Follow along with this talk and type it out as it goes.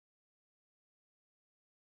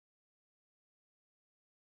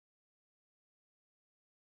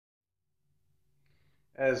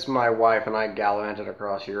as my wife and I gallivanted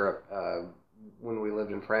across Europe when we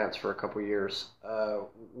lived in France for a couple years,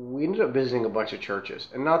 we ended up visiting a bunch of churches.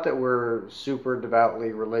 And not that we're super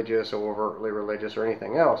devoutly religious or overtly religious or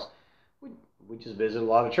anything else. We just visited a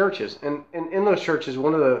lot of churches. And in those churches,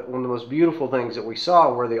 one of the most beautiful things that we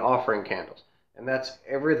saw were the offering candles. And that's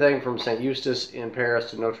everything from St. Eustace in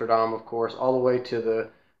Paris to Notre Dame, of course, all the way to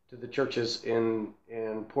the churches in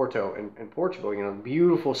Porto in Portugal. You know,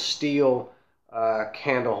 beautiful steel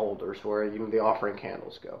candle holders where the offering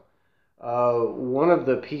candles go. One of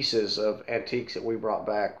the pieces of antiques that we brought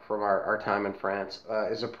back from our time in France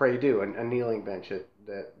is a prie-dieu, a kneeling bench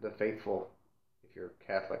that the faithful, if you're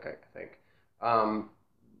Catholic, I think,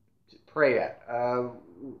 pray at.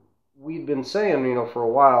 We'd been saying, for a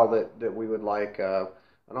while that we would like an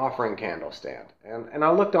offering candle stand, and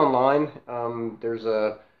I looked online. There's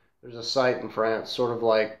a site in France, sort of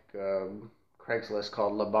like Craigslist,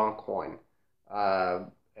 called Le Bon Coin,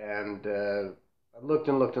 and I looked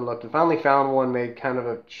and looked and looked and finally found one made kind of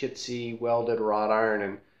a chitsy welded wrought iron,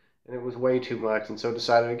 and it was way too much, and so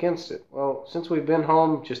decided against it. Well, since we've been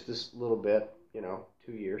home just this little bit,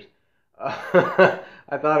 2 years,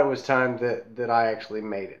 I thought it was time that I actually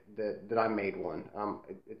made it, that I made one.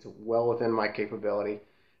 It's well within my capability.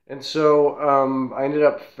 And so I ended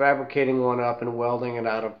up fabricating one up and welding it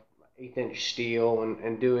out of 1/8" steel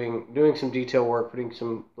and doing some detail work, putting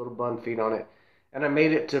some little bun feet on it. And I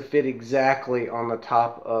made it to fit exactly on the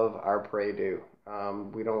top of our prie-dieu.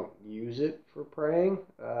 We don't use it for praying,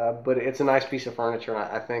 but it's a nice piece of furniture, and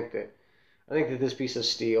I think that this piece of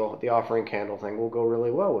steel, the offering candle thing, will go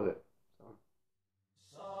really well with it.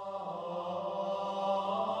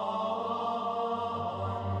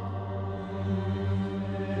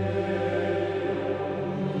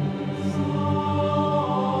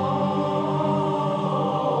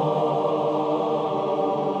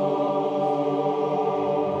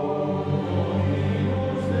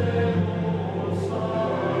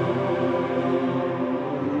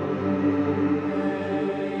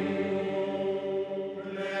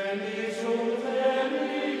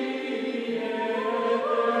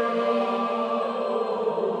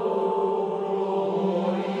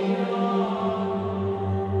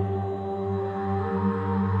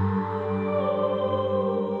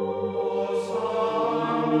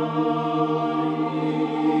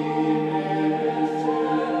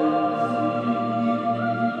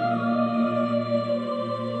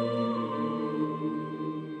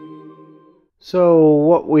 So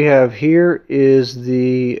what we have here is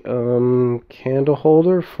the candle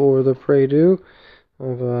holder for the prie-dieu.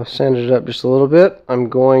 I've sanded it up just a little bit. I'm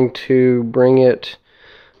going to bring it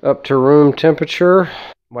up to room temperature,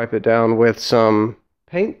 wipe it down with some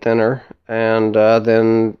paint thinner, and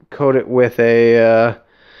then coat it with a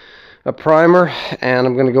primer. And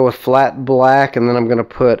I'm going to go with flat black, and then I'm going to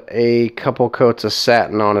put a couple coats of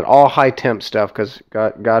satin on it. All high temp stuff, because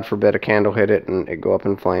God forbid a candle hit it and it go up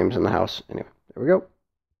in flames in the house. Anyway. There we go.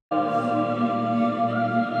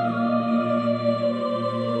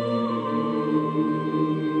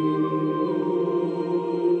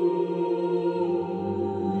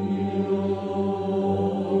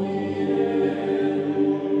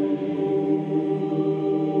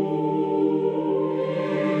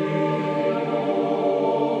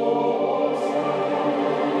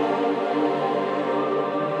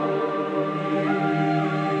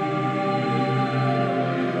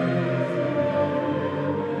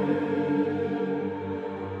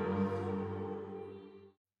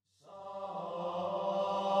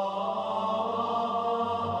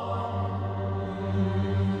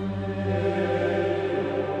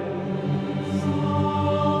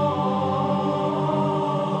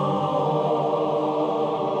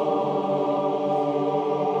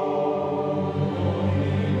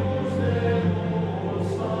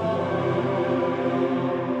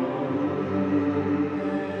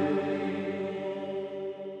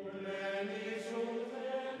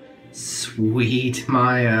 Sweet,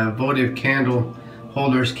 my Votive candle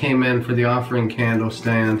holders came in for the offering candle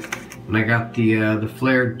stand, and I got the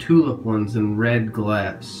flared tulip ones in red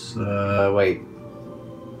glass. Wait,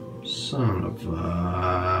 son of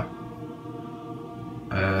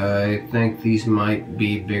I think these might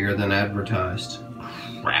be bigger than advertised.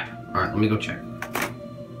 Crap. All right, let me go check.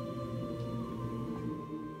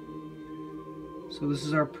 So this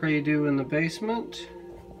is our prie-dieu in the basement,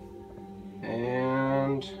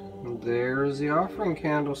 and there's the offering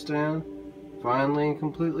candle stand, finally and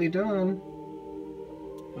completely done.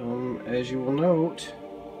 As you will note,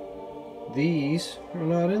 these are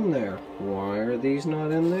not in there. Why are these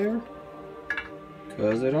not in there?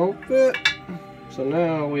 Because they don't fit. So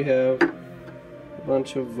now we have a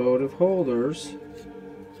bunch of votive holders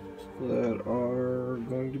that are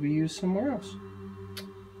going to be used somewhere else.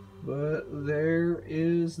 But there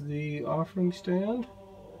is the offering stand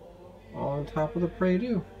on top of the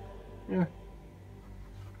Prie-dieu. Yeah.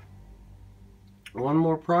 One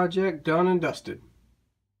more project done and dusted.